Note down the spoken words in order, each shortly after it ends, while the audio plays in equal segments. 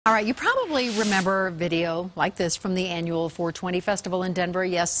All right, you probably remember a video like this from the annual 420 Festival in Denver.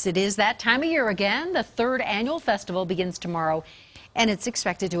 Yes, it is that time of year again. The third annual festival begins tomorrow, and it's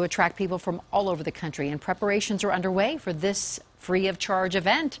expected to attract people from all over the country. And preparations are underway for this free-of-charge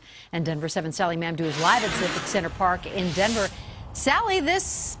event. And Denver 7 Sally Madmooh is live at Civic Center Park in Denver. Sally,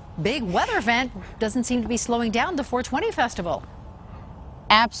 this big weather event doesn't seem to be slowing down the 420 Festival.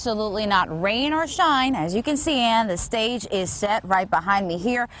 Absolutely not. Rain or shine, as you can see, Ann, the stage is set right behind me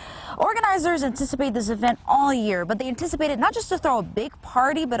here. Organizers anticipate this event all year, but they anticipate it not just to throw a big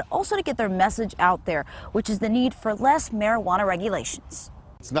party, but also to get their message out there, which is the need for less marijuana regulations.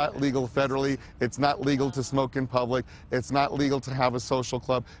 It's not legal federally. It's not legal to smoke in public. It's not legal to have a social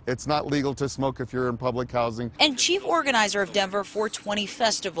club. It's not legal to smoke if you're in public housing. And chief organizer of Denver 420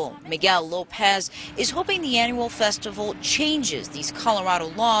 Festival, Miguel Lopez, is hoping the annual festival changes these Colorado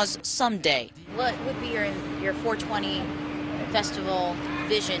laws someday. What would be your 420 Festival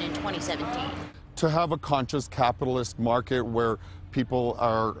vision in 2017? To have a conscious capitalist market where people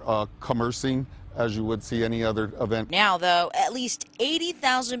are commercing as you would see any other event. Now, though, at least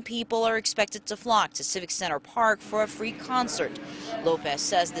 80,000 people are expected to flock to Civic Center Park for a free concert. Lopez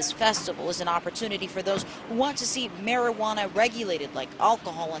says this festival is an opportunity for those who want to see marijuana regulated like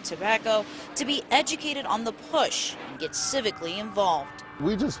alcohol and tobacco to be educated on the push and get civically involved.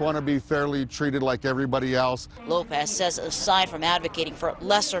 We just want to be fairly treated like everybody else. Lopez says aside from advocating for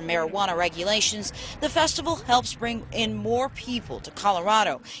lesser marijuana regulations, the festival helps bring in more people to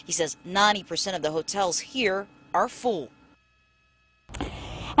Colorado. He says 90% of the hotels here are full.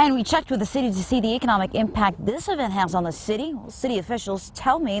 And we checked with the city to see the economic impact this event has on the city. Well, city officials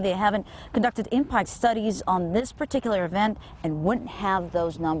tell me they haven't conducted impact studies on this particular event and wouldn't have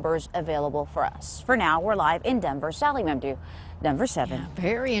those numbers available for us. For now, we're live in Denver. Sally Madmooh, Denver 7. Yeah,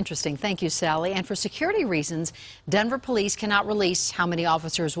 very interesting. Thank you, Sally. And for security reasons, Denver police cannot release how many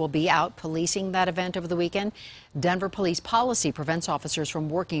officers will be out policing that event over the weekend. Denver police policy prevents officers from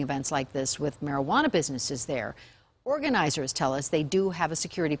working events like this with marijuana businesses there. Organizers tell us they do have a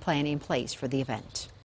security plan in place for the event.